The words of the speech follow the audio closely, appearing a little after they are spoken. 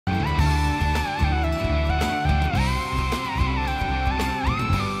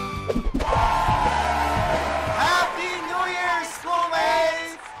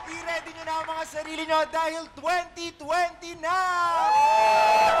sarili nyo dahil 2020 na!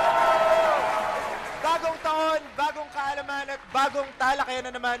 Bagong taon, bagong kaalaman at bagong talakayan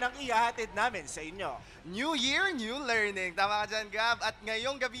na naman ang ihahatid namin sa inyo. New Year, New Learning. Tama ka dyan, Gab. At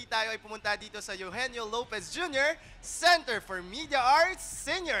ngayong gabi tayo ay pumunta dito sa Eugenio Lopez Jr. Center for Media Arts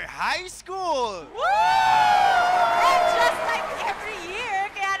Senior High School. And just like every year,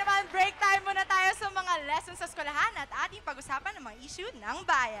 kaya naman break time muna tayo sa mga lessons sa eskwelahan at ating pag-usapan ng mga issue ng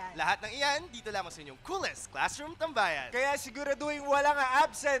bayan. Lahat ng iyan, dito lamang sa inyong coolest classroom tambayan. Kaya siguraduhin walang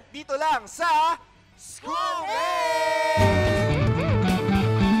absent dito lang sa Iskoolmates!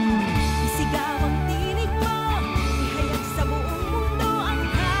 Isigaw ang tinig mo, ihayag sa buong mundo ang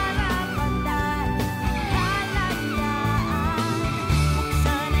karapatan, kalayaan.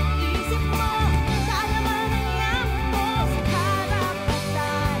 Buksan ang isip mo, kaalaman ang yaman mo sa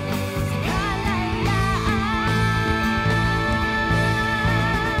karapatan, sa kalayaan.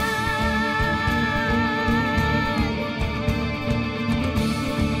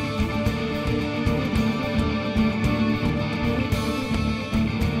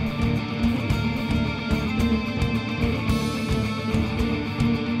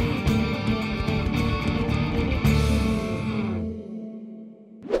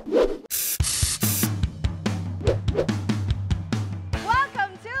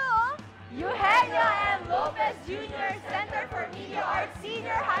 Welcome to Eugenio M. Lopez Jr. Center for Media Arts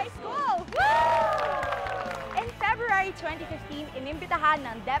Senior High School! In February 2015, inimbitahan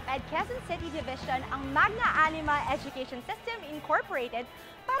ng DepEd Quezon City Division ang Magna Anima Education System Incorporated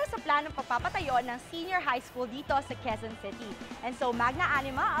para sa planong pagpapatayo ng senior high school dito sa Quezon City. And so Magna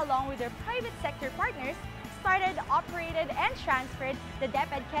Anima, along with their private sector partners, started, operated, and transferred the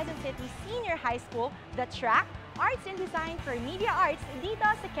DepEd Quezon City Senior High School, the track, Arts and Design for Media Arts dito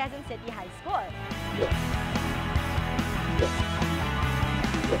sa Quezon City High School.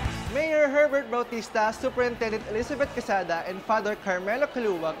 Mayor Herbert Bautista, Superintendent Elizabeth Quesada, and Father Carmelo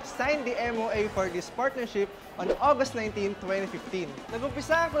Caluwag signed the MOA for this partnership on August 19, 2015.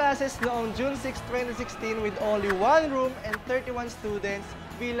 Nag-umpisa ang classes noong June 6, 2016 with only 1 room and 31 students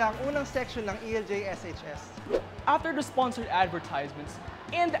bilang unang section ng ELJ-SHS. After the sponsored advertisements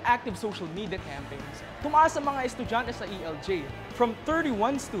and the active social media campaigns, tumaas ang mga estudyante sa ELJ from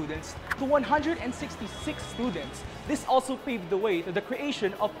 31 students to 166 students. This also paved the way to the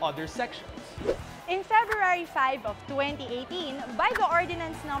creation of other sections. In February 5 of 2018, by the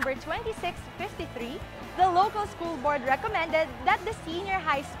Ordinance Number 2653, the local school board recommended that the senior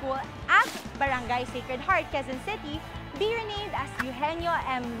high school at Barangay Sacred Heart, Quezon City be renamed as Eugenio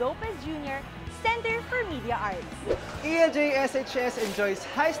M. Lopez Jr. Center for Media Arts. ELJ-SHS enjoys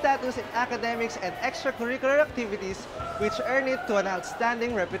high status in academics and extracurricular activities which earn it to an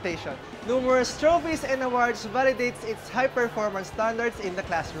outstanding reputation. Numerous trophies and awards validates its high-performance standards in the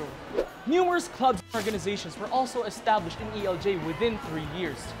classroom. Numerous clubs and organizations were also established in ELJ within 3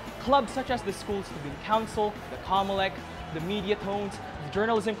 years. Clubs such as the School Student Council, the COMELEC, the Media Tones, the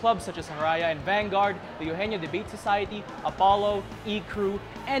journalism clubs such as Haraya and Vanguard, the Eugenio Debate Society, Apollo, E-Crew,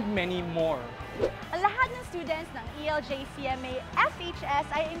 and many more. Ang lahat ng students ng ELJ-CMA FHS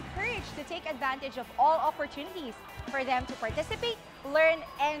ay encouraged to take advantage of all opportunities for them to participate, learn,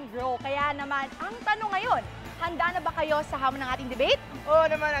 and grow. Kaya naman, ang tanong ngayon, handa na ba kayo sa hamon ng ating debate? Oo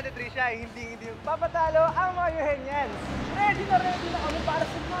naman, Ate Tricia, hindi magpapatalo ang mga Euhenians. Ready na kami para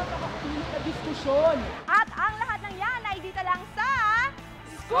sa napakainit na diskusyon. At ang lahat ng yan ay dito lang sa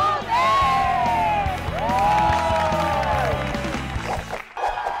Iskoolmates!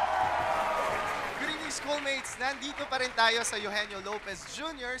 Schoolmates, nandito pa rin tayo sa Eugenio Lopez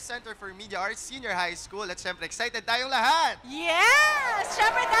Jr. Center for Media Arts Senior High School at syempre excited tayong lahat! Yes!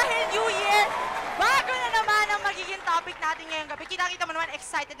 Siyempre dahil New Year, bago na naman ang magiging topic natin ngayong gabi. Kita-kita mo naman,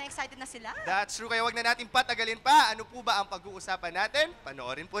 excited na sila. That's true, kaya wag na natin patagalin pa. Ano po ba ang pag-uusapan natin?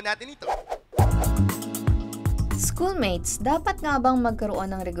 Panoorin po natin ito. Schoolmates, dapat nga bang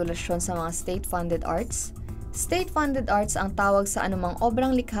magkaroon ng regulasyon sa mga state-funded arts? State-funded arts ang tawag sa anumang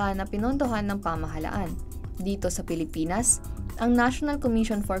obrang likha na pinondohan ng pamahalaan. Dito sa Pilipinas, ang National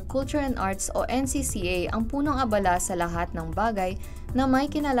Commission for Culture and Arts o NCCA ang punong abala sa lahat ng bagay na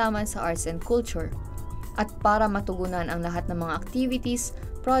may kinalaman sa arts and culture. At para matugunan ang lahat ng mga activities,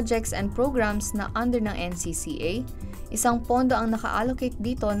 projects, and programs na under ng NCCA, isang pondo ang naka-allocate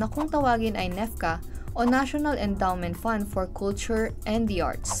dito na kung tawagin ay NEFCA o National Endowment Fund for Culture and the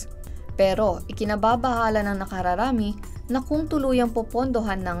Arts. Pero ikinababahala ng nakararami na kung tuluyang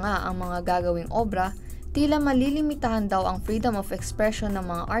popondohan na nga ang mga gagawing obra, tila malilimitahan daw ang freedom of expression ng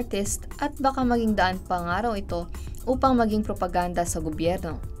mga artist at baka maging daan pa nga raw ito upang maging propaganda sa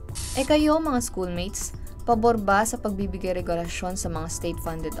gobyerno. E kayo mga schoolmates, pabor ba sa pagbibigay regulasyon sa mga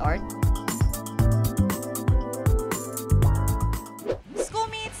state-funded art?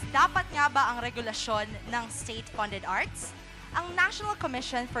 Dapat nga ba ang regulasyon ng state-funded arts? Ang National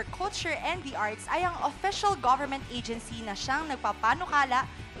Commission for Culture and the Arts ay ang official government agency na siyang nagpapanukala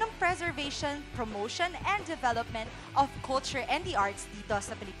ng preservation, promotion, and development of culture and the arts dito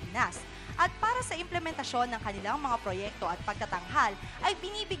sa Pilipinas. At para sa implementasyon ng kanilang mga proyekto at pagtatanghal, ay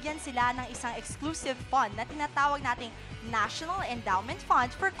binibigyan sila ng isang exclusive fund na tinatawag nating National Endowment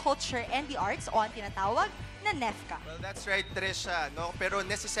Fund for Culture and the Arts o ang tinatawag na NEFCA. Well, that's right, Trisha, no? Pero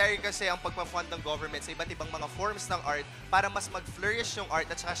necessary kasi ang pagpa-fund ng government sa iba't ibang mga forms ng art para mas mag-flourish yung art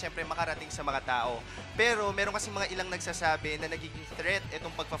at saka syempre makarating sa mga tao. Pero meron kasi mga ilang nagsasabi na nagiging threat itong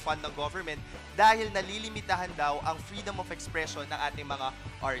pagpa-fund ng government dahil nalilimitahan daw ang freedom of expression ng ating mga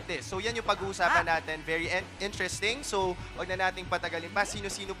artists. So yan yung pag-uusapan natin. Very interesting. So wag na nating patagalin pa.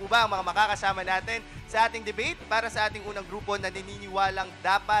 Sino-sino po ba ang mga makakasama natin sa ating debate para sa ating unang grupo na naniniwalang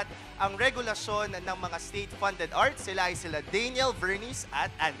dapat ang regulasyon ng mga state-funded arts? Sila ay sila Daniel, Vernice,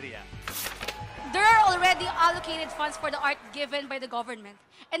 at Andrea. There are already allocated funds for the art given by the government.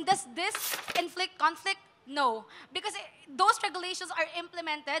 And does this inflict conflict? No. Because those regulations are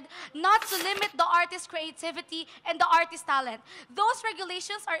implemented not to limit the artist's creativity and the artist's talent. Those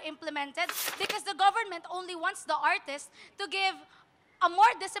regulations are implemented because the government only wants the artist to give a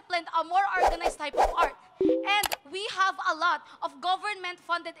more disciplined, a more organized type of art. And we have a lot of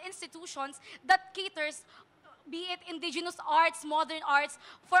government-funded institutions that caters, be it indigenous arts, modern arts,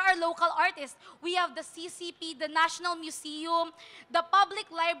 for our local artists. We have the CCP, the National Museum, the public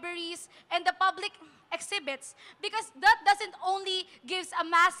libraries, and the public exhibits, because that doesn't only gives a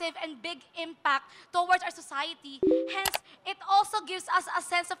massive and big impact towards our society, hence it also gives us a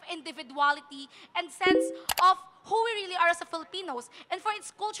sense of individuality and sense of who we really are as a Filipinos. And for its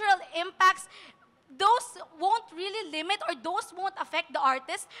cultural impacts, those won't really limit or those won't affect the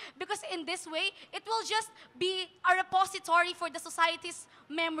artist, because in this way, it will just be a repository for the society's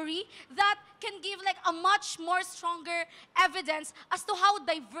memory that can give like a much more stronger evidence as to how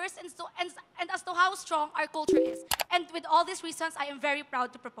diverse and as to how strong our culture is. And with all these reasons, I am very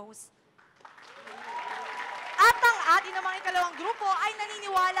proud to propose. At ang ating namang ikalawang grupo ay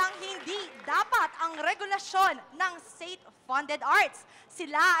naniniwalang hindi dapat ang regulasyon ng state-funded arts.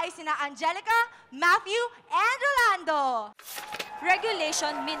 Sila ay sina Angelica, Matthew, and Rolando.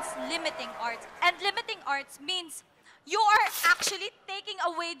 Regulation means limiting arts, and limiting arts means you are actually taking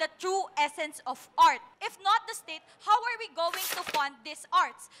away the true essence of art. If not the state, how are we going to fund these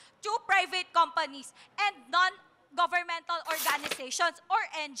arts? Through private companies and non-governmental organizations or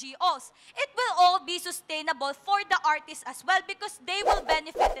NGOs. It will all be sustainable for the artists as well because they will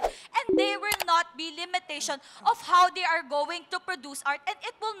benefit it, and there will not be limitation of how they are going to produce art, and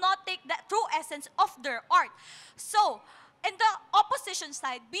it will not take the true essence of their art. So, in the opposition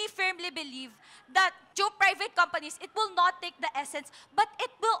side, we firmly believe that through private companies, it will not take the essence, but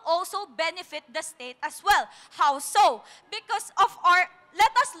it will also benefit the state as well. How so? Because of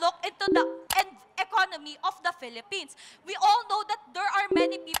let us look into the economy of the Philippines. We all know that there are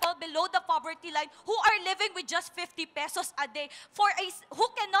many people below the poverty line who are living with just 50 pesos a day who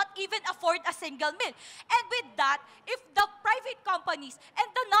cannot even afford a single meal. And with that, if the private companies and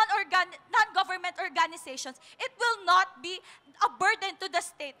the non-government organizations, it will not be a burden to the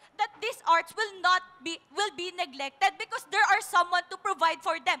state that these arts will be neglected because there are someone to provide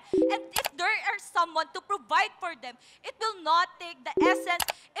for them. And if there are someone to provide for them, it will not take the essence.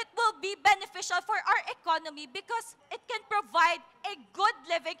 It will be beneficial for our economy because it can provide a good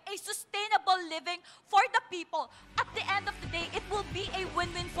living, a sustainable living for the people. At the end of the day, it will be a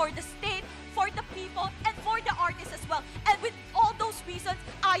win-win for the state, for the people, and for the artists as well. And with all those reasons,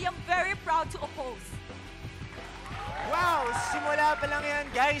 I am very proud to oppose. Wow! Simula pa lang yan,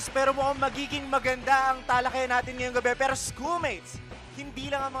 guys. Pero mukhang magiging maganda ang talakayan natin ngayong gabi. Pero schoolmates, hindi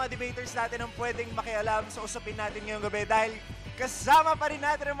lang ang mga debaters natin ang pwedeng makialam sa usapin natin ngayong gabi dahil kasama pa rin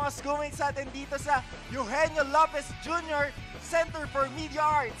natin ang mga schoolmates natin dito sa Eugenio Lopez Jr. Center for Media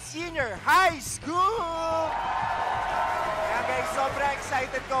Arts Senior High School! Kaya guys, sobrang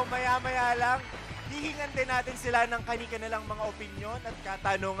excited ko. Maya-maya lang, hihingan din natin sila ng kani-kanilang mga opinyon at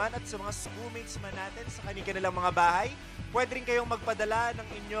katanungan at sa mga schoolmates man natin sa kani-kanilang mga bahay. Pwede rin kayong magpadala ng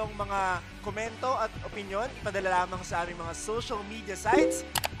inyong mga komento at opinyon. Ipadala lamang sa aming mga social media sites.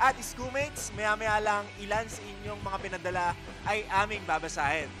 At schoolmates, maya-maya lang ilan sa inyong mga pinadala ay aming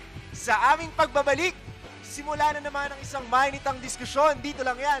babasahin. Sa aming pagbabalik, simula na naman ang isang mainitang diskusyon. Dito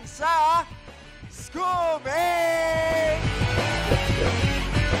lang yan sa Schoolmates!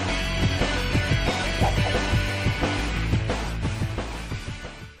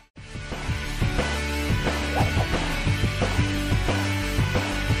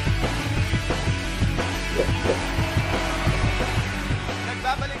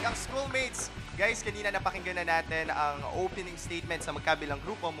 ng Schoolmates. Guys, kanina napakinggan na natin ang opening statements sa magkabilang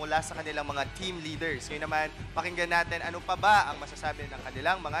grupo mula sa kanilang mga team leaders. Ngayon naman, pakinggan natin ano pa ba ang masasabi ng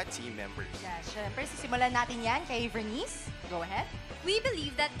kanilang mga team members. Yeah, syempre, sisimulan natin yan kay Vernice. Go ahead. We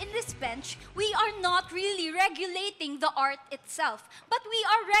believe that in this bench, we are not really regulating the art itself, but we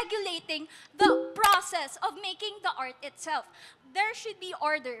are regulating the process of making the art itself. There should be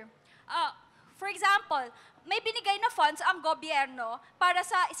order. For example, may binigay na funds ang gobyerno para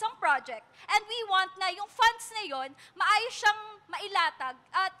sa isang project, and we want na yung funds na yon maayos siyang mailatag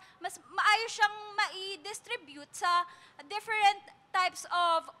at mas maayos siyang mai-distribute sa different types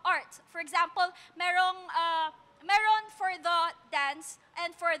of arts. For example, meron for the dance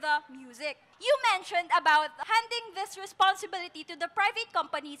and for the music. You mentioned about handing this responsibility to the private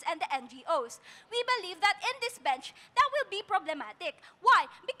companies and the NGOs. We believe that in this bench, that will be problematic. Why?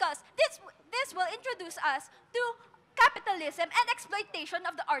 Because this will introduce us to capitalism and exploitation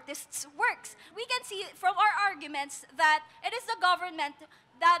of the artist's works. We can see from our arguments that it is the government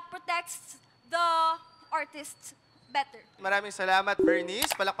that protects the artists better. Maraming salamat,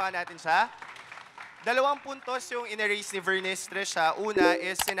 Vernice. Palakpakan natin siya. Dalawang puntos yung in-erase ni Vernice, Trisha. Una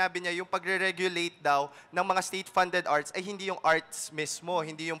is sinabi niya yung pagre-regulate daw ng mga state-funded arts ay hindi yung arts mismo,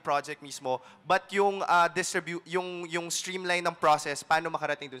 hindi yung project mismo, but yung yung streamline ng process paano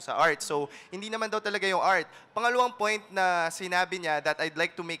makarating dun sa art. So, hindi naman daw talaga yung art. Pangalawang point na sinabi niya that I'd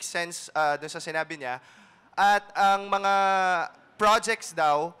like to make sense dun sa sinabi niya, at ang mga projects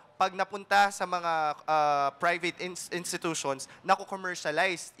daw pag napunta sa mga private institutions,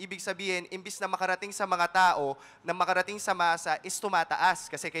 naku-commercialize. Ibig sabihin, imbis na makarating sa mga tao, na makarating sa masa, is tumataas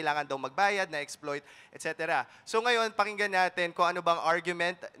kasi kailangan daw magbayad, na-exploit, etc. So ngayon, pakinggan natin kung ano bang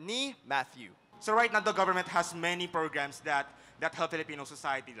argument ni Matthew. So right now, the government has many programs that help Filipino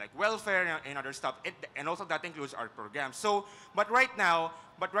society, like welfare and other stuff, and also that includes art programs. So, but right now,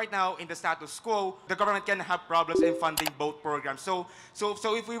 in the status quo, the government can have problems in funding both programs. So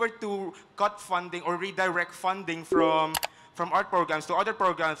if we were to cut funding or redirect funding from art programs to other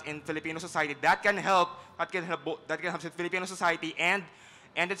programs in Filipino society, that can help the Filipino society and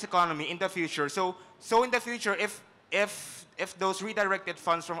its economy in the future. So in the future, if those redirected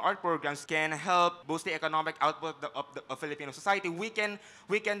funds from art programs can help boost the economic output of Filipino society, we can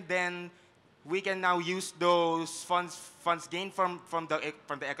now use those funds gained from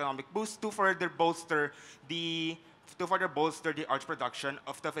the economic boost to further bolster the arts production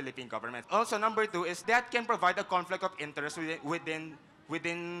of the Philippine government. Also, number two is that can provide a conflict of interest within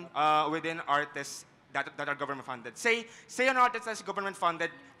artists that are government funded. Say an artist that's government funded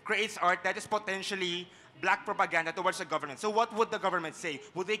creates art that is potentially black propaganda towards the government. So what would the government say?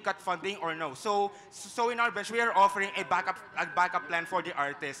 Would they cut funding or no? So in our bench, we are offering a backup plan for the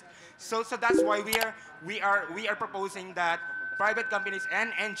artists. So that's why we are proposing that private companies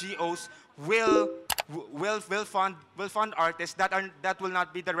and NGOs will fund artists that will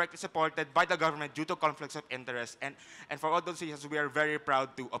not be directly supported by the government due to conflicts of interest. And for all those reasons, we are very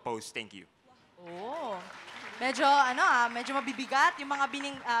proud to oppose. Thank you. Oh. Medyo mabibigat yung mga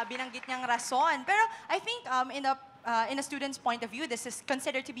binanggit niyang rason. Pero I think in a student's point of view, this is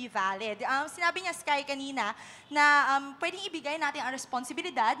considered to be valid. Sinabi niya, Sky, kanina, na pwedeng ibigay natin ang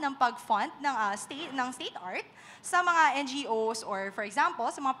responsibilidad ng pag-fund ng state art sa mga NGOs or, for example,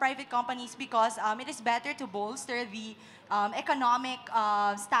 sa mga private companies because it is better to bolster the economic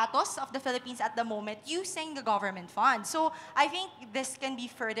status of the Philippines at the moment using the government funds. So I think this can be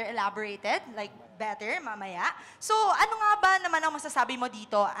further elaborated, like better mamaya. So ano nga ba naman ang masasabi mo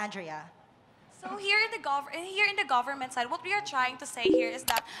dito, Andrea? So here in the government side, what we are trying to say here is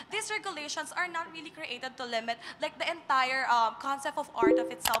that these regulations are not really created to limit like the entire concept of art of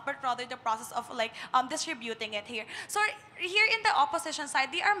itself, but rather the process of like distributing it here. So here in the opposition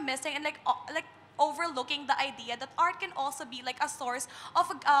side, they are missing and like overlooking the idea that art can also be like a source of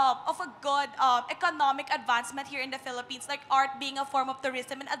a good economic advancement here in the Philippines, like art being a form of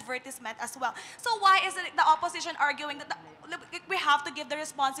tourism and advertisement as well. So why is it the opposition arguing that we have to give the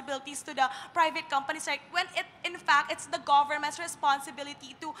responsibilities to the private companies, like when in fact it's the government's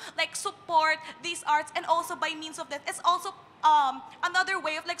responsibility to like support these arts, and also by means of that it's also another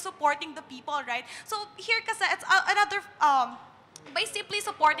way of like supporting the people, right? So here kasi it's another by simply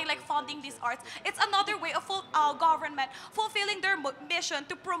supporting, like funding these arts, it's another way of government fulfilling their mission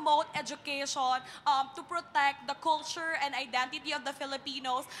to promote education, to protect the culture and identity of the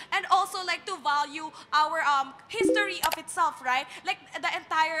Filipinos, and also like to value our history of itself, right? Like the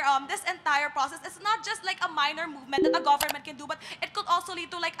entire this entire process, it's not just like a minor movement that the government can do, but it could also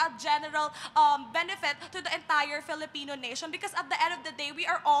lead to like a general benefit to the entire Filipino nation, because at the end of the day, we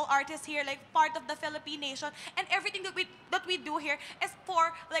are all artists here, like part of the Philippine nation, and everything that we do here here is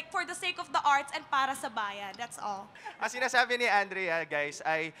for the sake of the arts and para sa bayan. That's all. Ang sinasabi ni Andrea, guys,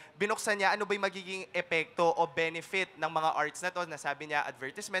 ay binuksan niya ano ba yung magiging epekto o benefit ng mga arts na to. Nasabi niya,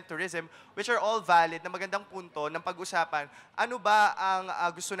 advertisement, tourism, which are all valid na magandang punto ng pag-usapan. Ano ba ang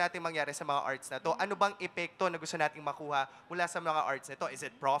gusto nating mangyari sa mga arts na to? Ano bang epekto na gusto nating makuha mula sa mga arts na to? Is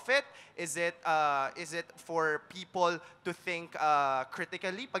it profit? Is it for people to think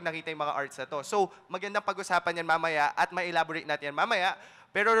critically pag nakita yung mga arts na to? So, magandang pag-usapan yan mamaya at ma-elaborate natin yan mamaya.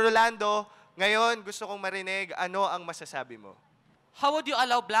 Pero Rolando, ngayon gusto kong marinig ano ang masasabi mo. How would you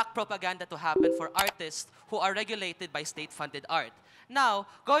allow black propaganda to happen for artists who are regulated by state-funded art? Now,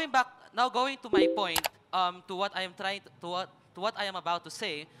 going to my point, to what I am what I am about to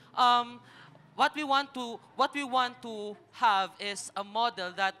say, what we want to have is a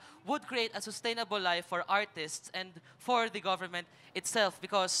model that would create a sustainable life for artists and for the government itself,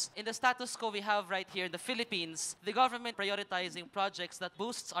 because in the status quo we have right here in the Philippines, the government prioritizing projects that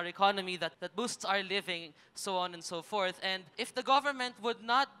boosts our economy, that boosts our living, so on and so forth. And if the government would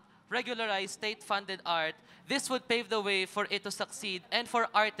not regularize state-funded art, this would pave the way for it to succeed and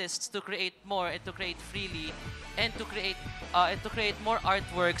for artists to create more and to create freely and to create more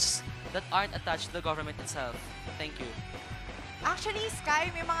artworks that aren't attached to the government itself. Thank you. Actually,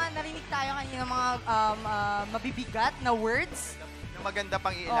 Sky, may mga narinig tayo kanina mga mabibigat na words. Maganda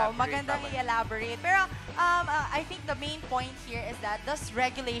pang i-elaborate. Magandang i-elaborate. Pero I think the main point here is that does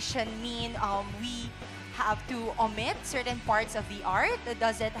regulation mean we have to omit certain parts of the art?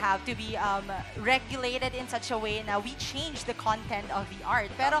 Does it have to be regulated in such a way na we change the content of the art?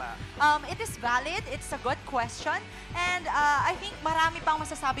 Pero it is valid. It's a good question. And I think marami pang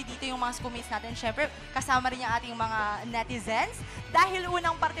masasabi dito yung mga schoolmates natin. Siyempre, kasama rin yung ating mga netizens. Dahil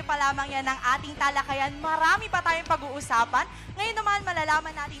unang parte pa lamang yan ng ating talakayan, marami pa tayong pag-uusapan. Ngayon naman,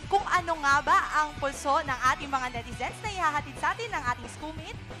 malalaman natin kung ano nga ba ang pulso ng ating mga netizens na ihahatid sa atin ng ating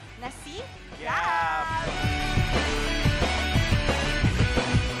schoolmate na si Gab.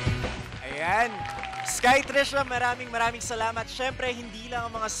 Ayan. Sky, Trisha, maraming salamat. Siyempre, hindi lang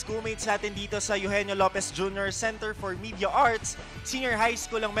ang mga schoolmates natin dito sa Eugenio Lopez Jr. Center for Media Arts, Senior High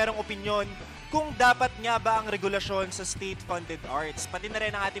School ang merong opinyon kung dapat nga ba ang regulasyon sa state-funded arts. Pati na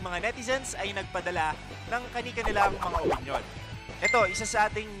rin ang ating mga netizens ay nagpadala ng kani-kanilang mga opinyon. Ito, isa sa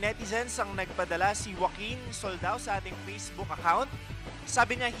ating netizens ang nagpadala, si Joaquin Soldao sa ating Facebook account.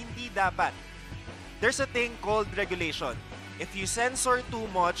 Sabi niya, hindi dapat. There's a thing called regulation. If you censor too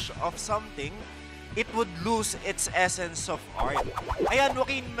much of something, it would lose its essence of art. Ayan,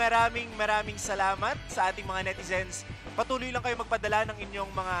 Joaquin, maraming salamat sa ating mga netizens. Patuloy lang kayo magpadala ng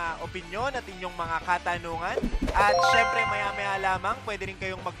inyong mga opinyon at inyong mga katanungan. At syempre, maya-maya lamang, pwede rin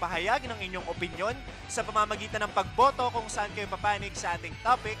kayong magpahayag ng inyong opinyon sa pamamagitan ng pagboto kung saan kayo papanig sa ating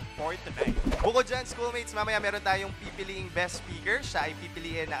topic for tonight. Bukod dyan, schoolmates, mamaya meron tayong pipiliing best speaker. Siya ay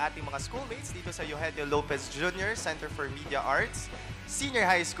pipiliin ng ating mga schoolmates dito sa Eugenio Lopez Jr. Center for Media Arts, Senior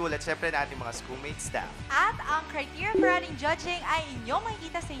High School, at syempre na ating mga schoolmate staff. At ang criteria for ating judging ay inyong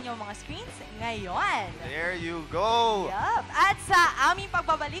makikita sa inyong mga screens ngayon. There you go! Yup. At sa aming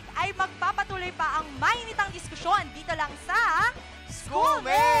pagbabalik ay magpapatuloy pa ang mainitang diskusyon dito lang sa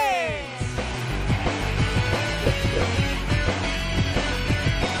Schoolmates!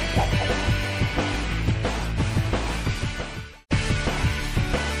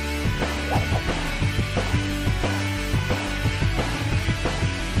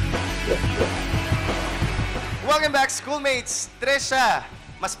 Welcome back, schoolmates! Trisha,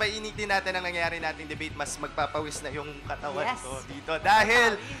 mas painitin natin ang nangyayari nating debate, mas magpapawis na yung katawan ko dito.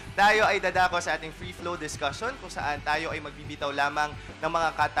 Dahil tayo ay dadako sa ating free flow discussion kung saan tayo ay magbibitaw lamang ng mga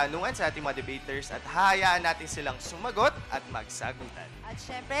katanungan sa ating mga debaters at hahayaan natin silang sumagot at magsagutan. At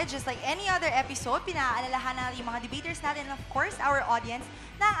syempre, just like any other episode, pinaalalahan natin yung mga debaters natin and of course, our audience,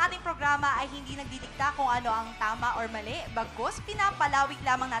 na ang ating programa ay hindi nagdidikta kung ano ang tama or mali. Bagkus, pinapalawig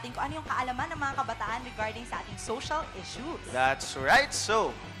lamang natin kung ano yung kaalaman ng mga kabataan regarding sa ating social issues. That's right.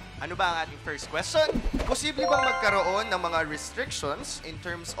 So, ano ba ang ating first question? Posible bang magkaroon ng mga restrictions in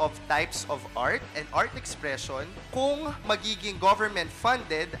terms of types of art and art expression kung magiging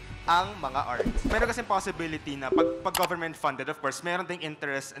government-funded ang mga art? Meron kasing possibility na pag government-funded, of course, meron ding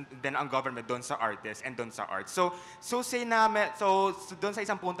interest din ang government doon sa artist and doon sa art. So say namin, so doon sa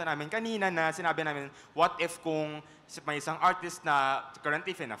isang punto namin kanina na sinabi namin, what if kung may isang artist na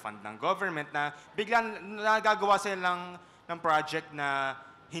currently fina-fund ng government na biglang nagagawa sila ng project na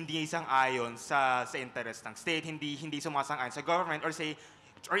hindi isang ayon sa interest ng state, hindi sumasang-ayon sa government,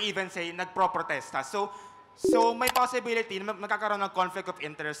 or even say nagpro-protesta. So So may possibility na magkakaroon ng conflict of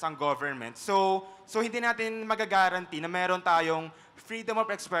interest ang government. So hindi natin magagaranti na meron tayong freedom of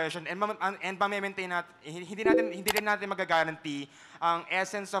expression and ma-maintain natin, hindi rin natin magagaranti ang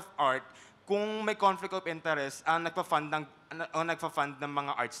essence of art kung may conflict of interest ang nagpa-fund ng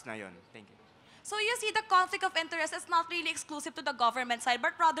mga arts na yon. Thank you. So you see, the conflict of interest is not really exclusive to the government side,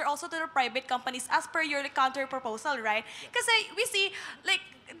 but rather also to the private companies as per your counter proposal, right? Kasi we see, like,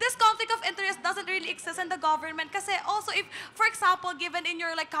 this conflict of interest doesn't really exist in the government. Kasi also, if, for example, given in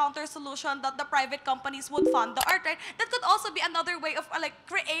your like counter solution that the private companies would fund the art, right? That could also be another way of like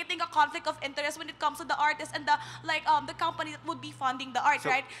creating a conflict of interest when it comes to the artist and the like the company that would be funding the art,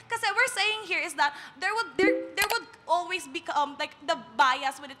 right? Kasi we're saying here is that there would always be like the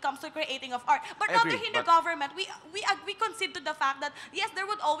bias when it comes to creating of art. But rather in the government, we concede to the fact that yes, there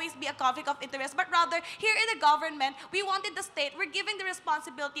would always be a conflict of interest, but rather here in the government, we wanted the state, we're giving the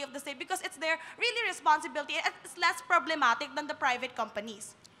responsibility of the state because it's their really responsibility and it's less problematic than the private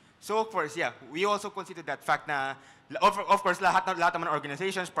companies. So of course, yeah, we also consider that fact na of course lahat ng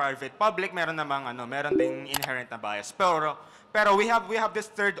organizations, private, public, meron ding inherent na bias. Pero we have this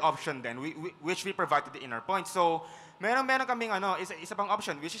third option then, which we provided in our point. So meron kaming isa pang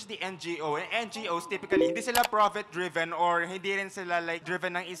option, which is the NGO. And NGOs typically hindi sila profit driven or hindi rin sila like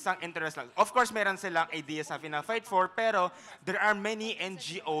driven ng isang interest lang. Of course meron silang ideas na fina-fight for, pero there are many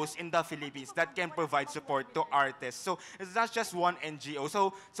NGOs in the Philippines that can provide support to artists. So it's not just one NGO.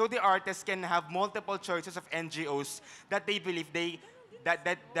 So the artists can have multiple choices of NGOs that they believe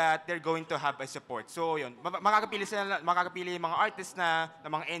that they're going to have a support. So yun, makakapili yung mga artists na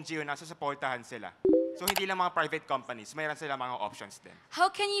mga NGO na susuportahan sila. So hindi lang mga private companies, mayroon sila mga options din. How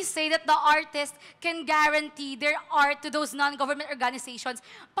can you say that the artist can guarantee their art to those non-government organizations?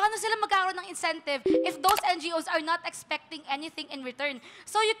 Paano sila magkakaroon ng incentive if those NGOs are not expecting anything in return?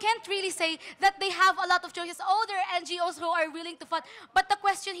 So you can't really say that they have a lot of choices. Oh, there are NGOs who are willing to fund. But the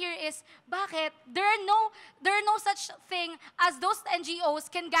question here is, bakit? There are no such thing as those NGOs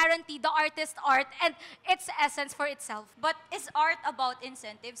can guarantee the artist's art and its essence for itself. But is art about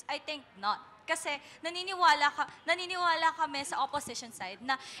incentives? I think not. Kasi naniniwala kami sa opposition side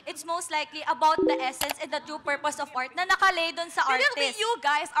na it's most likely about the essence and the true purpose of art na nakalay doon sa artist. Didn't you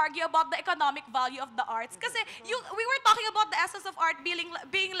guys argue about the economic value of the arts? Kasi we were talking about the essence of art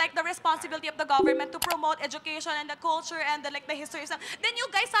being like the responsibility of the government to promote education and the culture and the history. Then you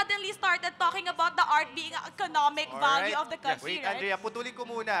guys suddenly started talking about the art being an economic value of the country, Wait, Andrea, putulin ko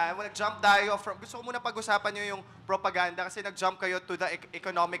muna. Nag-jump tayo gusto ko muna pag-usapan nyo yung propaganda kasi nag-jump kayo to the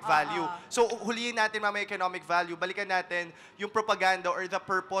economic value. So huliin natin mamaya economic value, balikan natin yung propaganda or the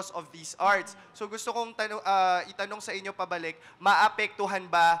purpose of these arts. So gusto kong itanong sa inyo pabalik,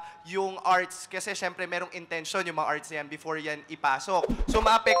 maapektuhan ba yung arts? Kasi syempre merong intention yung mga arts na yan before yan ipasok. So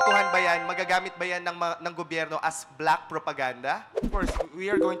maapektuhan ba yan? Magagamit ba yan ng gobyerno as black propaganda? Of course,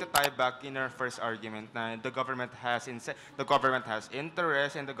 we are going to tie back in our first argument na the government has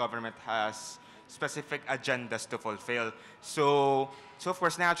interest and the government has specific agendas to fulfill. So of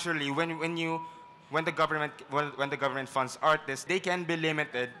course, naturally, when the government funds artists, they can be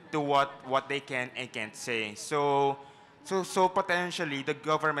limited to what they can and can't say. So potentially, the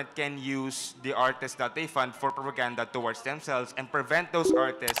government can use the artists that they fund for propaganda towards themselves and prevent those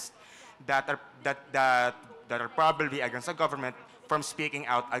artists that are probably against the government from speaking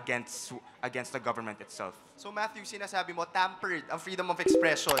out against the government itself. So Matthew, sinasabi mo, tampered ang freedom of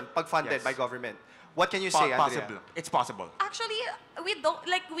expression pag funded by government. What can you say, Andrea? Possible. It's possible. Actually,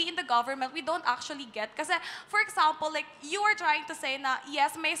 we in the government, we don't actually get. Kasi, for example, like, you are trying to say na,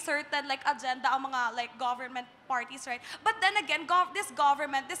 yes, may certain, like, agenda ang mga, like, government parties, right? But then again, this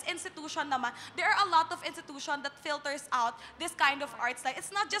government, this institution naman, there are a lot of institutions that filters out this kind of arts. Like,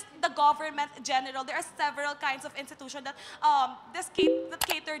 it's not just the government in general. There are several kinds of institutions that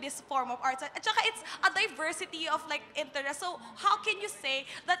cater this form of arts. At saka, it's a diversity of, like, interest. So, how can you say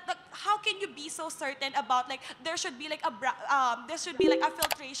that, how can you be so certain about like there should be like a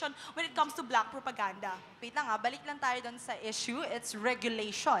filtration when it comes to black propaganda? Wait lang balik lang tayo dun sa issue. It's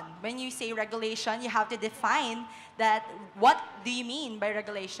regulation. When you say regulation, you have to define that what do you mean by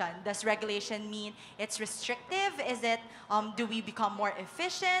regulation? Does regulation mean it's restrictive? Is it, do we become more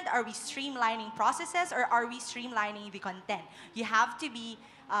efficient? Are we streamlining processes or are we streamlining the content? You have to be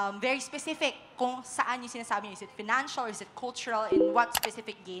very specific kung saan yung sinasabi niyo. Is it financial? Is it cultural? In what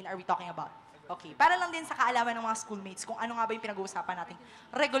specific gain are we talking about? Okay, para lang din sa kaalaman ng mga schoolmates kung ano nga ba yung pinag-uusapan nating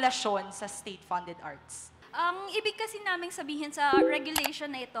regulasyon sa state-funded arts. Ang ibig kasi naming sabihin sa regulation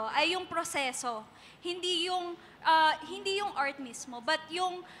na ito ay yung proseso. Hindi yung art mismo, but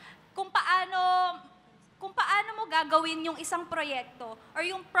yung kung paano kung paano mo gagawin yung isang proyekto or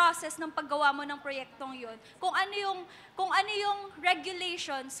yung process ng paggawa mo ng proyektong yon. Kung ano yung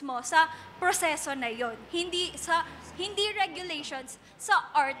regulations mo sa proseso na yon. Hindi regulations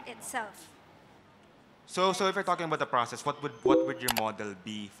sa art itself. So if you're talking about the process, what would your model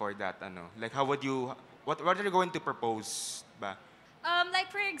be for that? Like how would you what are you going to propose ba?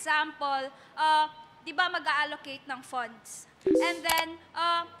 Like for example, di ba mag-allocate ng funds? And then,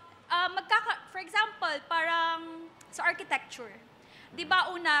 for example, parang sa architecture. Di ba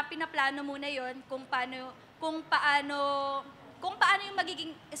una, pinaplano muna yon kung paano yung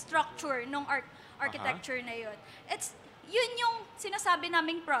magiging structure ng architecture na yon. Yun yung sinasabi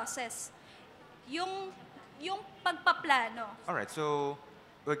naming process. Yung pagpaplano. All right, so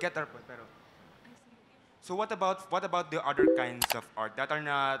we'll get our point. Pero so what about the other kinds of art that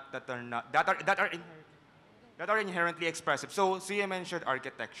are inherently expressive? So you mentioned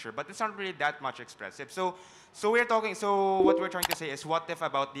architecture, but it's not really that much expressive. So what we're trying to say is, what if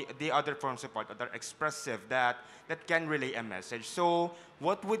about the other forms of art that are expressive that can relay a message? So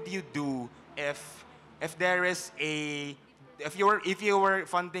what would you do if you were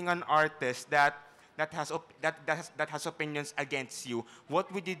funding an artist that has opinions against you?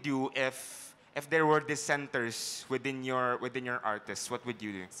 What would you do if there were dissenters within your artists? What would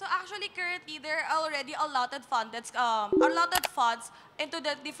you do? So actually, currently, there are already allotted funds into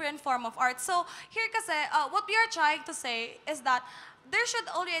the different form of art. So here kasi, what we are trying to say is that there should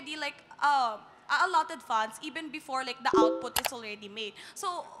already allotted funds even before the output is already made.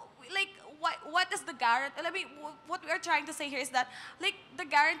 So what is the guarantee? I mean, what we are trying to say here is that the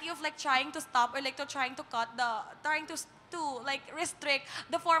guarantee of trying to stop or trying to cut to restrict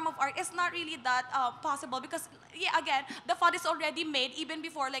the form of art is not really that possible, because again, the fund is already made even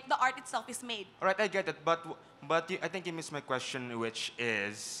before the art itself is made. All right, I get it, but I think you missed my question, which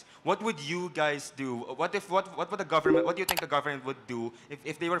is, what would you guys do? What do you think the government would do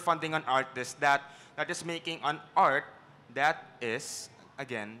if they were funding an artist that is making an art that is,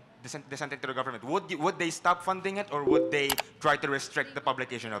 again, dissenting to the government? Would they stop funding it, or would they try to restrict the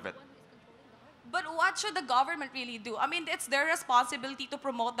publication of it? But what should the government really do? I mean, it's their responsibility to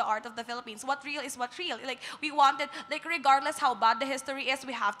promote the art of the Philippines. What real is what real. We wanted, regardless how bad the history is,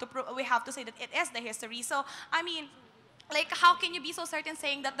 we have to say that it is the history. So, I mean, how can you be so certain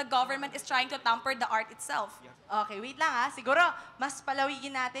saying that the government is trying to tamper the art itself? Okay, wait lang ha. Siguro, mas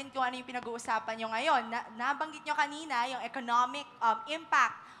palawigin natin kung ano yung pinag-uusapan nyo ngayon. Nabanggit nyo kanina yung economic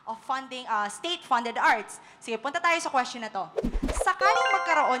impact of funding state-funded arts. Sige, punta tayo sa question na to. Sakaling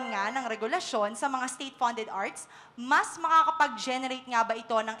magkaroon nga ng regulasyon sa mga state-funded arts, mas makakapag-generate nga ba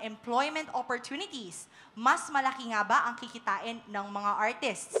ito ng employment opportunities? Mas malaki nga ba ang kikitain ng mga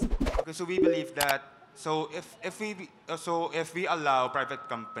artists? Okay, so we believe that if we allow private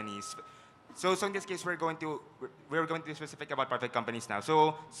companies, so in this case we're going to be specific about private companies now.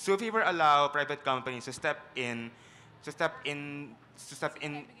 So if we were allow private companies to step in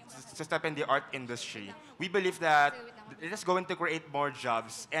the art industry, we believe that it is going to create more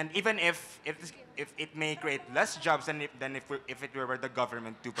jobs, and even if it may create less jobs than if it were the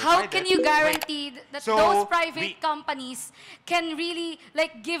government to provide How can you guarantee that So those private companies can really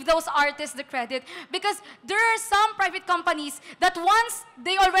give those artists the credit? Because there are some private companies that once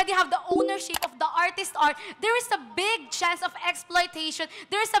they already have the ownership of the artist art, there is a big chance of exploitation.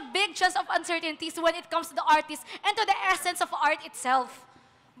 There is a big chance of uncertainties when it comes to the artist and to the essence of art itself.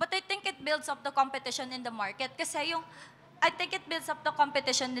 But I think it builds up the competition in the market. Kasi I think it builds up the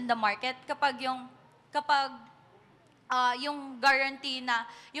competition in the market kapag yung guarantee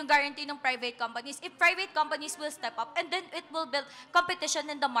ng private companies. If private companies will step up, and then it will build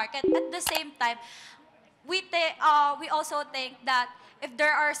competition in the market. At the same time, we also think that if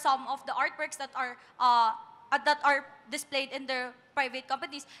there are some of the artworks that are displayed in the private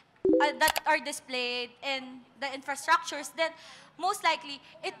companies, that are displayed in the infrastructures, then most likely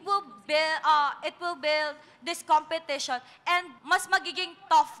it will build this competition and mas magiging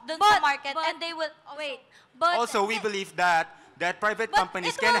tough dun sa market, and they will But also, we believe that private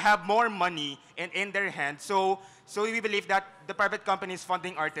companies can have more money in their hands. So we believe that the private companies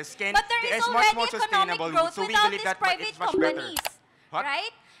funding artists But there is much already more economic sustainable. growth So we without believe these that private it's much better. companies. What?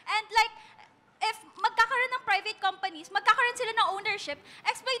 Right? And if magkakaroon ng private companies, magkakaroon sila ng ownership,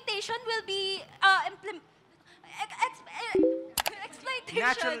 exploitation will be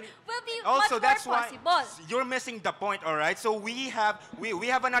exploitation will be Also, much that's more why possible. you're missing the point. All right. So we have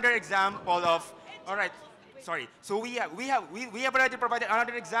another example of. All right. Sorry. So we have already provided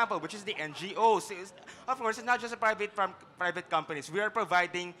another example, which is the NGOs. Of course, it's not just a private companies. We are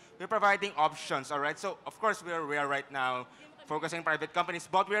providing options. All right. So of course we are right now focusing on private companies,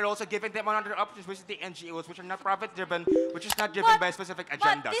 but we are also giving them another option, which is the NGOs, which are not profit-driven, which is not driven by a specific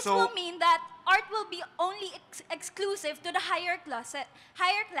agenda. But this So will mean that art will be only exclusive to the higher classes.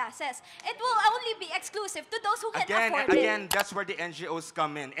 It will only be exclusive to those who can afford it. Again, that's where the NGOs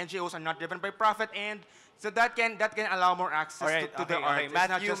come in. NGOs are not driven by profit, and so that can allow more access to the art. It's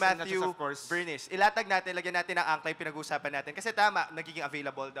not just, of course. Bernice, ilatag natin, lagyan natin ang angkla yung pinag-uusapan natin. Kasi tama, nagiging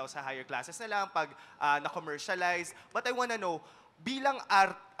available daw sa higher classes na lang pag na-commercialize. But I wanna know, bilang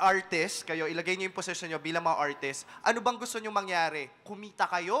artist, kayo, ilagay niyo yung position niyo bilang mga artist, ano bang gusto niyo mangyari? Kumita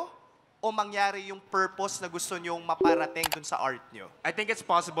kayo? O mangyari yung purpose na gusto nyong maparating dun sa art nyo? I think it's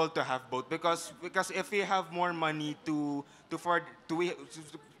possible to have both because if we have more money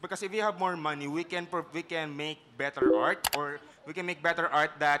because if we have more money, we can make better art, or we can make better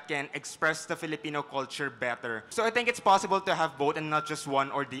art that can express the Filipino culture better. So I think it's possible to have both and not just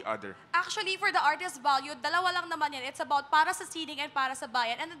one or the other. Actually, for the artist value, dalawa lang naman yan. It's about para sa sining and para sa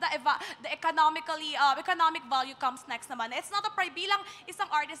bayan. And the economic value comes next naman. It's not bilang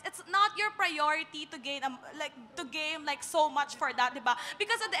isang artist, it's not your priority to gain so much for that, diba?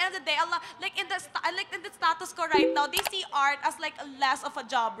 Because at the end of the day, in the status quo right now, they see art as like less of a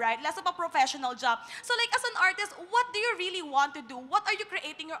job, right? Less of a professional job. So like as an artist, what do you really want to do? What are you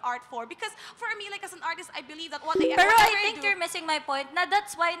creating your art for? Because for me, like as an artist, I believe that Pero I think you're missing my point na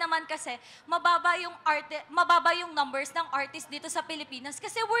that's why naman kasi mababa yung numbers ng artists dito sa Pilipinas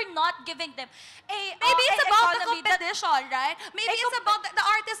kasi we're not giving them maybe it's about the competition, right? Maybe it's about the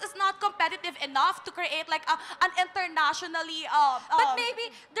artist is not competitive enough to create like an internationally but maybe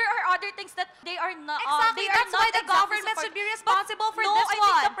there are other things that they are not exactly. That's why the government should be responsible for this one. I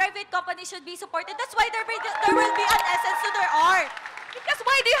think the private companies should be supported. That's why there will be an essence to their art. Because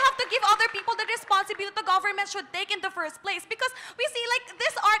why do you have to give other people the responsibility the government should take in the first place? Because we see like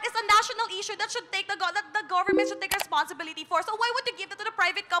this art is a national issue that the government should take responsibility for. So why would you give it to the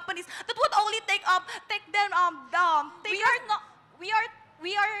private companies that would only take them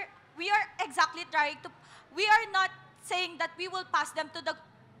we are exactly trying to we are not saying that we will pass them to the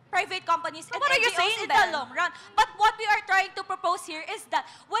private companies and what are you NGOs saying in then? the long run. But what we are trying to propose here is that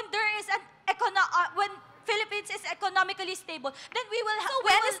when there is when Philippines is economically stable, then we will. So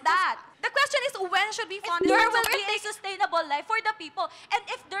when is that? The question is when should we fund it? There will be a sustainable life for the people, and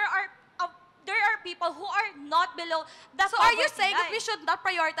if there are people who are not below that. So are you saying that we should not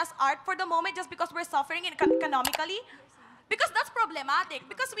prioritize art for the moment just because we're suffering economically? Because that's problematic.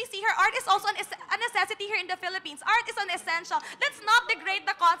 Because we see here, art is also a necessity here in the Philippines. Art is an essential. Let's not degrade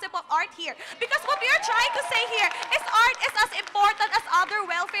the concept of art here. Because what we are trying to say here is art is as important as other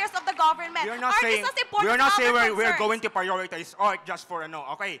welfares of the government. We're not saying we're going to prioritize art just for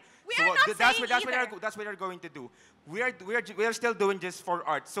okay. That's what we're going to do. We are still doing this for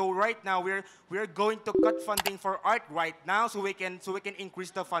art. So right now we are going to cut funding for art right now so we can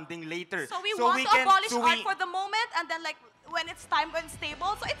increase the funding later. So we want to abolish art for the moment and then like when it's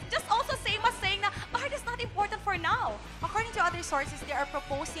stable. So it's just also same as saying that art is not important for now. According to other sources, they are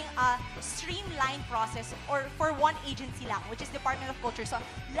proposing a streamlined process or for one agency lang, which is Department of Culture. So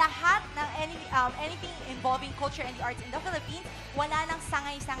lahat ng anything involving culture and the arts in the Philippines, wala nang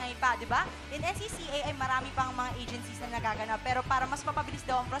sangay-sangay pa, di ba? In NCCA ay marami pang mga agencies na nagaganap. Pero para mas mapabilis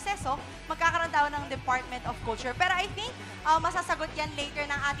daw ang proseso, magkakaroon daw ng Department of Culture. Pero I think masasagot yan later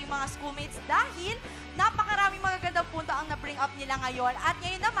ng ating mga schoolmates dahil napakaraming magagandang punto ang na-bring up nila ngayon. At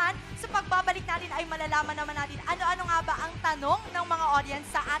ngayon naman, sa pagbabalik natin ay malalaman naman natin ano-ano nga ba ang tanong ng mga audience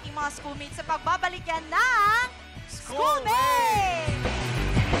sa ating mga schoolmates sa pagbabalik yan ng Schoolmates!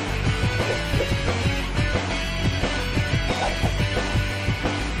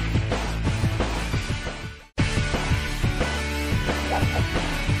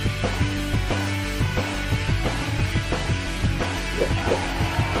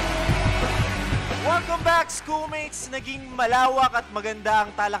 Welcome back, Schoolmates! Naging malawak at maganda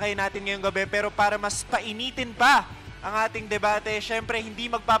ang talakay natin ngayong gabi, pero para mas painitin pa ang ating debate, syempre hindi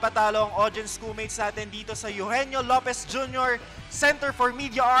magpapatalo ang audience Schoolmates natin dito sa Eugenio Lopez Jr. Center for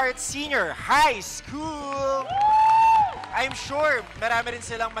Media Arts Senior High School! I'm sure marami rin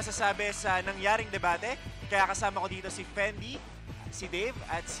silang masasabi sa nangyaring debate, kaya kasama ko dito si Fendi, si Dave,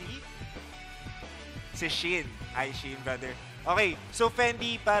 at si Shin. Hi, Shin, brother. Okay, so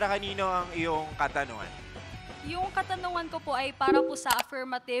Fendi, para kanino ang iyong katanungan? Yung katanungan ko po ay para po sa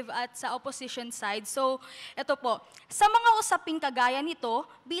affirmative at sa opposition side. So, ito po. Sa mga usaping kagaya nito,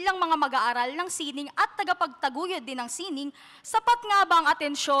 bilang mga mag-aaral ng sining at tagapagtaguyod din ng sining, sapat nga ba ang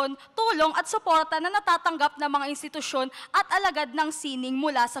atensyon, tulong at suporta na natatanggap ng mga institusyon at alagad ng sining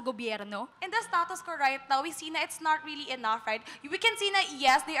mula sa gobyerno? In the status quo right now, we see na it's not really enough, right? We can see na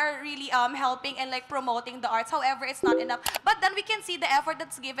yes, they are really helping and like promoting the arts. However, it's not enough. But then we can see the effort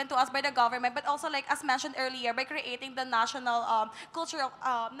that's given to us by the government, but also like as mentioned earlier, by creating the national cultural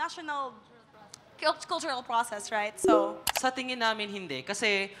process, right? So Sa tingin namin hindi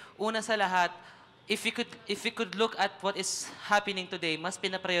kasi una sa lahat, if we could look at what is happening today, mas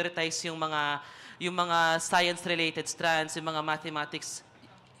pina-prioritize yung mga science-related strands, yung mga mathematics,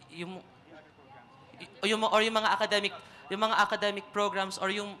 yung mga academic programs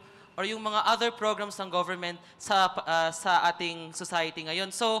or yung mga other programs ng government sa ating society ngayon.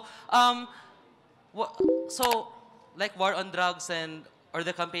 So like war on drugs or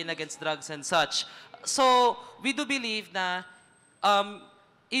the campaign against drugs and such. So we do believe na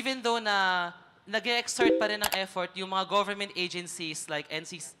even though na nag-exert pa rin ng effort yung mga government agencies like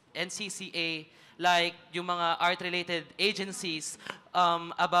NCCA, like yung mga art-related agencies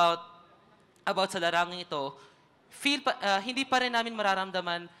about sa larangin ito, hindi pa rin namin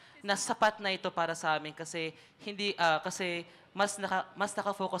mararamdaman na sapat na ito para sa amin kasi mas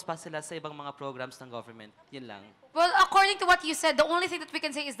naka-focus pa sila sa ibang mga programs ng government. Yun lang. Well, according to what you said, the only thing that we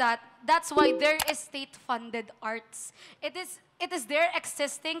can say is that that's why there is state-funded arts. It is there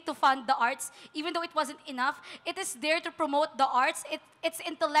existing to fund the arts, even though it wasn't enough. It is there to promote the arts, its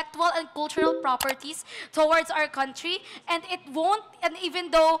intellectual and cultural properties towards our country, and it won't. And even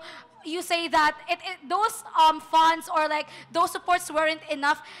though you say that those funds or like those supports weren't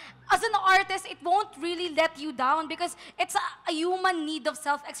enough, as an artist, it won't really let you down because it's a human need of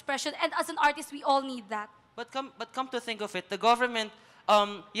self-expression, and as an artist, we all need that. But come to think of it, the government,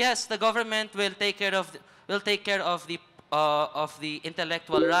 yes, the government will take care of the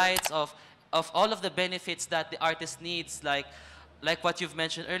intellectual rights of all of the benefits that the artist needs, like what you've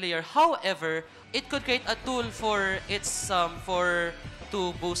mentioned earlier. However, it could create a tool for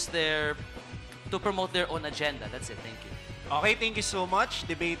to promote their own agenda. That's it. Thank you. Okay, thank you so much,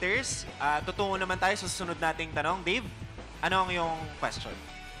 debaters. Tutungo naman tayo sa susunod nating tanong. Dave, ano ang iyong question?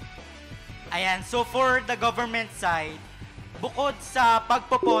 Ayan, so for the government side, bukod sa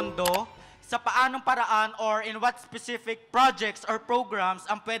pagpopondo, sa paanong paraan or in what specific projects or programs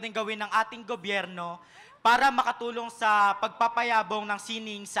ang pwedeng gawin ng ating gobyerno para makatulong sa pagpapayabong ng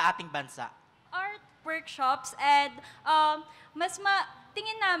sining sa ating bansa? Art workshops and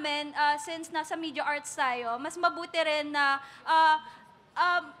tingin namin, since nasa media arts tayo, mas mabuti rin na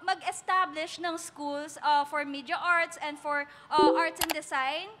mag-establish ng schools for media arts and for arts and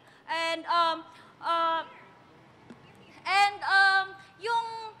design.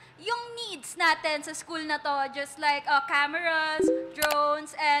 Yung needs natin sa school na to, just like cameras,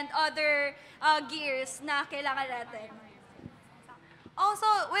 drones, and other gears na kailangan natin. also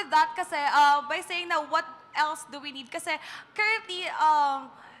with that kasi by saying na what else do we need? Kasi currently,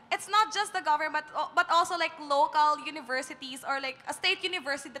 it's not just the government, but also like local universities or like a state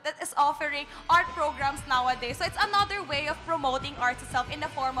university that is offering art programs nowadays. So it's another way of promoting arts itself in the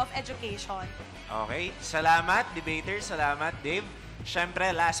form of education. Okay, salamat debaters, salamat Dave. Siyempre,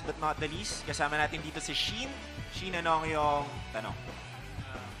 last but not the least, kasama natin dito si Sheen. Sheen, ano ang iyong tanong?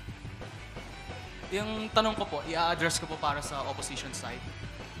 Yung tanong ko po, i-address ko po para sa opposition side.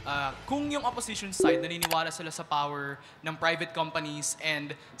 Kung yung opposition side naniniwala sila sa power ng private companies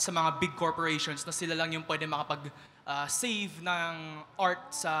and sa mga big corporations na sila lang yung pwede makapag-save ng art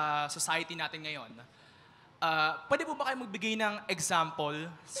sa society natin ngayon, pwede po ba kayo magbigay ng example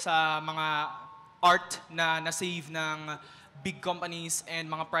sa mga art na na-save ng big companies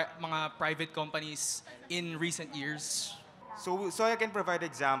and mga private companies in recent years? So I can provide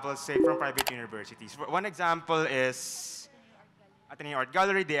examples, say, from private universities. One example is Ateneo Art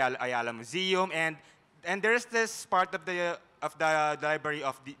Gallery, the Ayala Museum, and there's this part of the library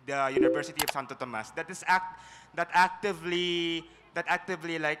of the University of Santo Tomas that actively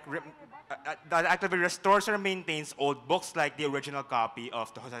restores or maintains old books like the original copy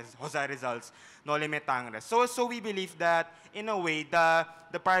of the Jose Rizal's Noli Me Tangere. So we believe that in a way the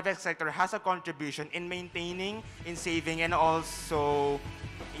private sector has a contribution in maintaining, in saving, and also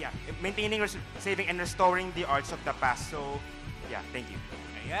maintaining, saving, and restoring the arts of the past. So yeah, thank you.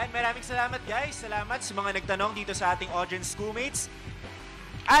 Ayan, maraming salamat guys. Salamat sa mga nagtanong dito sa ating audience schoolmates.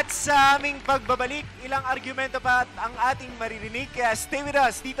 At sa aming pagbabalik, ilang argumento pa ang ating maririnig. Kaya stay with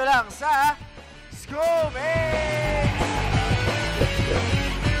us dito lang sa Iskoolmates!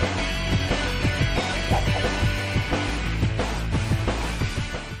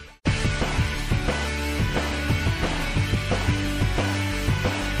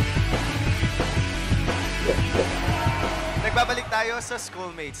 tayo sa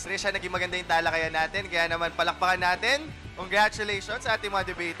Schoolmates. Trisha, naging maganda yung talakayan natin. Kaya naman palakpakan natin. Congratulations sa ating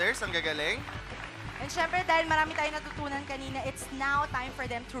mga debaters. Ang gagaling. And syempre, dahil marami tayong natutunan kanina, it's now time for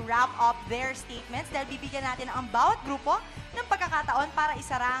them to wrap up their statements dahil bibigyan natin ang bawat grupo ng pagkakataon para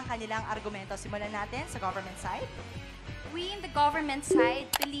isara ang kanilang argumento. Simulan natin sa government side. We in the government side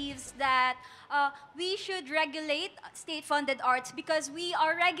believes that we should regulate state-funded arts because we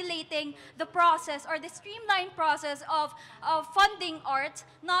are regulating the process or the streamlined process of funding arts,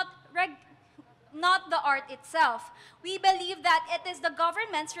 not the art itself. We believe that it is the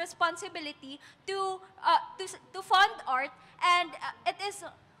government's responsibility to fund art, and it is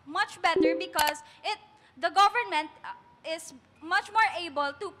much better because the government is much more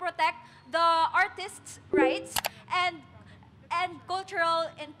able to protect the artists' rights and cultural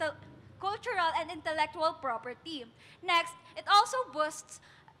and intellectual property. Next, it also boosts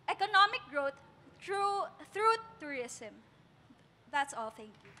economic growth through tourism. That's all.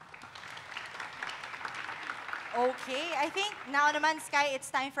 Thank you. Okay, I think now naman, Sky, it's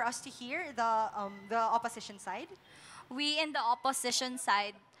time for us to hear the opposition side. We in the opposition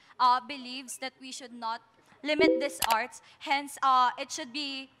side believes that we should not limit these arts. Hence, it should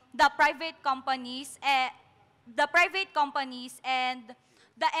be the private companies and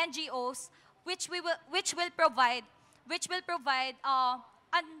the NGOs which will provide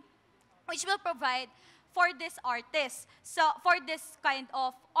for this artists, so for this kind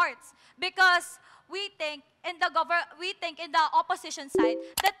of arts, because we think in the opposition side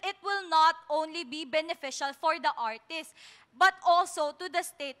that it will not only be beneficial for the artists but also to the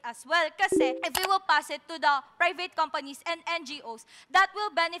state as well. Kasi if we will pass it to the private companies and NGOs, that will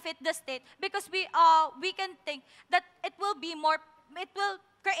benefit the state because we can think that it will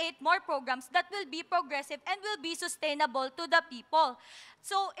create more programs that will be progressive and will be sustainable to the people.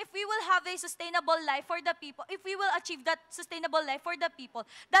 So if we will have a sustainable life for the people, if we will achieve that sustainable life for the people,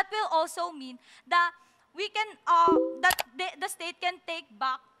 that will also mean that we can the state can take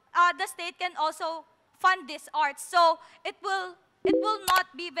back, the state can also fund this art. So it will not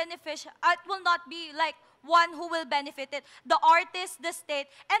be beneficial. It will not be like one who will benefit it, the artist, the state,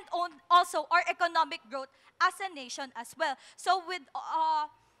 and also our economic growth as a nation as well. So with all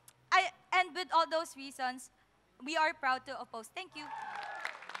those reasons, we are proud to oppose. Thank you.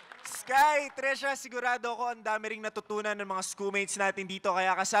 Sky, Tresha, sigurado ako ang dami ring natutunan ng mga schoolmates natin dito.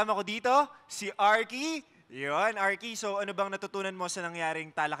 Kaya kasama ko dito, si Arky. Yun, Arky, so ano bang natutunan mo sa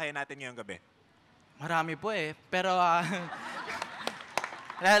nangyaring talakayan natin ngayong gabi? Marami po eh. Pero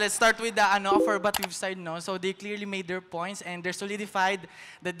let's start with the affirmative side, no? So they clearly made their points and they solidified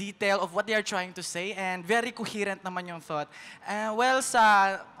the detail of what they are trying to say and very coherent naman yung thought. Well,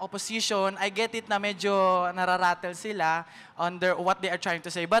 sa opposition, I get it na medyo nararattle sila on what they are trying to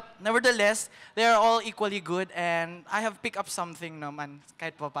say. But nevertheless, they are all equally good and I have picked up something naman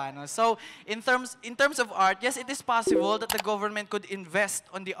kahit pa paano. So in terms of art, yes, it is possible that the government could invest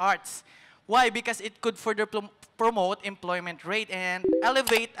on the arts. Why? Because it could further promote employment rate and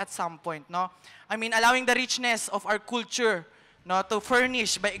elevate at some point, no? I mean, allowing the richness of our culture, no, to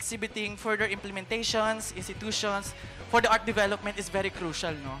furnish by exhibiting further implementations, institutions for the art development is very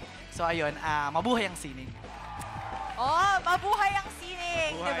crucial, no? So ayun, mabuhay ang sining. Oh, mabuhay ang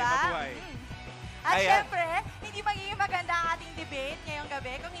sining, di ba? Mabuhay. At syempre, hindi magiging maganda ang ating debate ngayong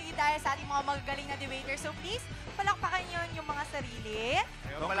gabi kung hindi dahil sa ating mga magagaling na debaters. So please, palakpakan nyo yung mga sarili.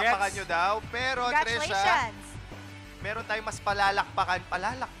 Palakpakan nyo daw. Pero, Trisha, meron tayong mas palakpakan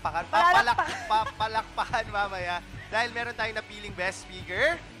mamaya. Dahil meron tayong napiling best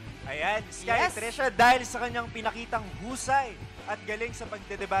speaker. Ayan, Sky, yes. Trisha, dahil sa kanyang pinakitang husay at galing sa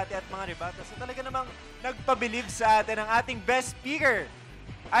pagdedebate at mga rebata. So talaga namang nagpabilib sa atin ang ating best speaker.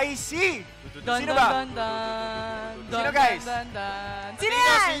 I see! Sino ba? Sino, guys? Sino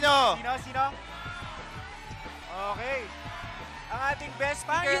yan? Sino? Okay. Ang ating best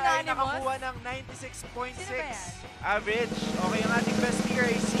speaker ay nakakuha ng 96.6 average. Okay, ang ating best speaker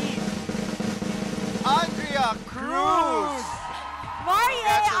ay si Andrea Cruz!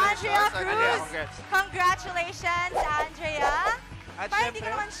 Andrea Cruz! Congratulations, Andrea! At parang hindi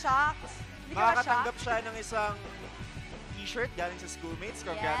ka naman shocked. Makakatanggap siya ng isang t-shirt galing sa Schoolmates.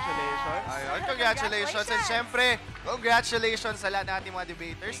 Congratulations. Yes. Ayun, congratulations. And syempre, congratulations sa lahat ng ating mga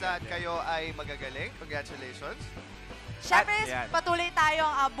debaters at kayo ay magagaling. Congratulations. Syempre, patuloy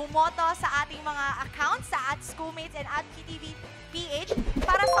tayong bumoto sa ating mga accounts sa @Schoolmates and @PTVPH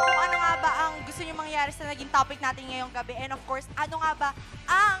para sa kung ano nga ba ang gusto nyo mangyari sa naging topic natin ngayong gabi. And of course, ano nga ba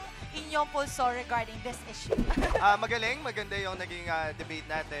ang inyong pulso regarding this issue? Magaling, maganda yung naging debate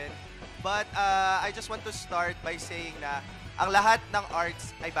natin. But I just want to start by saying na ang lahat ng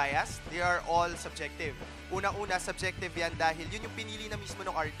arts ay biased. They are all subjective. Una-una, subjective yan dahil yun yung pinili na mismo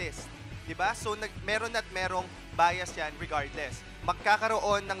ng artist. Diba? So, meron at merong bias yan regardless.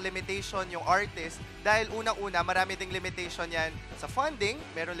 Magkakaroon ng limitation yung artist dahil unang-una, marami ding limitation yan sa funding,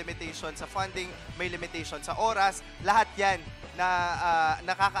 meron limitation sa funding, may limitation sa oras, lahat yan na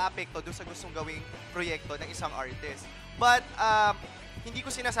nakaka-apekto doon sa gustong gawing proyekto ng isang artist. But, hindi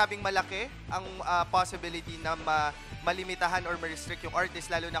ko sinasabing malaki ang possibility na malimitahan or ma-restrict yung artist,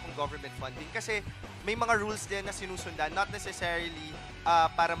 lalo na kung government funding. Kasi may mga rules din na sinusundan, not necessarily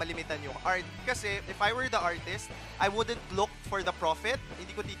para malimitan yung art. Kasi if I were the artist, I wouldn't look for the profit.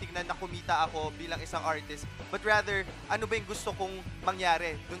 Hindi ko titignan na kumita ako bilang isang artist. But rather, ano ba yung gusto kong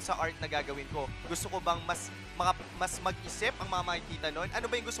mangyari dun sa art na gagawin ko? Gusto ko bang mas mag-isip ang mga makikita nun? Ano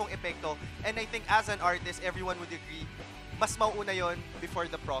ba yung gusto kong epekto? And I think as an artist, everyone would agree, mas mauuna yon before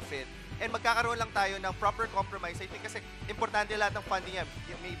the profit. And magkakaroon lang tayo ng proper compromise. I think kasi importante lahat ng funding yan.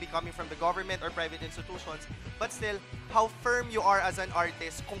 It may be coming from the government or private institutions. But still, how firm you are as an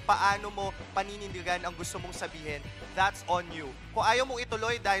artist, kung paano mo paninindigan ang gusto mong sabihin, that's on you. Kung ayaw mong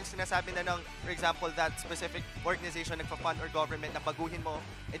ituloy dahil sinasabi na ng, for example, that specific organization nagpa-fund or government na baguhin mo,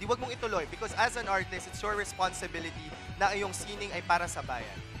 edi wag mong ituloy. Because as an artist, it's your responsibility na iyong sining ay para sa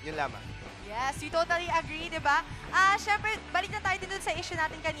bayan. Yun lamang. Yes, we totally agree, di ba? Siyempre, balik na tayo din dun sa issue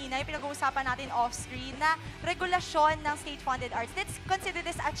natin kanina, yung pinag-uusapan natin off-screen na regulasyon ng state-funded arts. Let's consider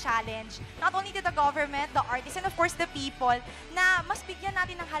this a challenge, not only to the government, the artists, and of course the people, na mas bigyan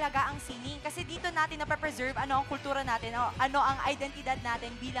natin ng halaga ang sining. Kasi dito natin napapreserve ano ang kultura natin, ano ang identidad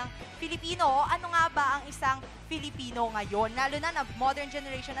natin bilang Filipino, ano nga ba ang isang Filipino ngayon, lalo na modern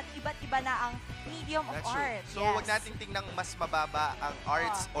generation at iba't iba na ang medium of art. So, wag nating tingnan mas mababa ang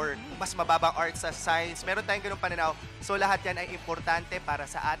arts or mas mababa ang arts sa science. Meron tayong ganung pananaw. So, lahat yan ay importante para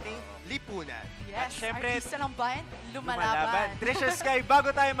sa ating lipunan. Yes, syempre, artista ng bayan, lumalaban. Trisha Sky,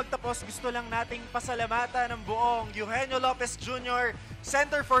 bago tayo magtapos, gusto lang nating pasalamatan ng buong Eugenio Lopez Jr.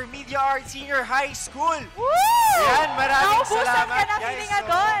 Center for Media Arts Senior High School. Woo! Yan, maraming Naubusan salamat, ka na guys. feeling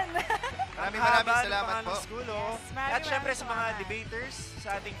doon. Maraming salamat po. School, Yes, At syempre sa mga salamat. debaters,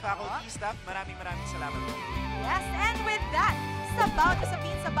 sa ating faculty staff, maraming salamat po. Yes, and with that, sa bawat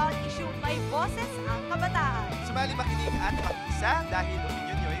usapin sa bawat issue, may boses ang kabataan. Sumali makinig at makisa dahil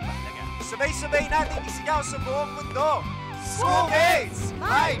opinion nyo ay mahalaga. Sabay-sabay natin isigaw sa buong mundo. Schoolmates!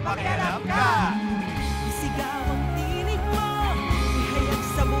 May pakialam ka! Isigaw ang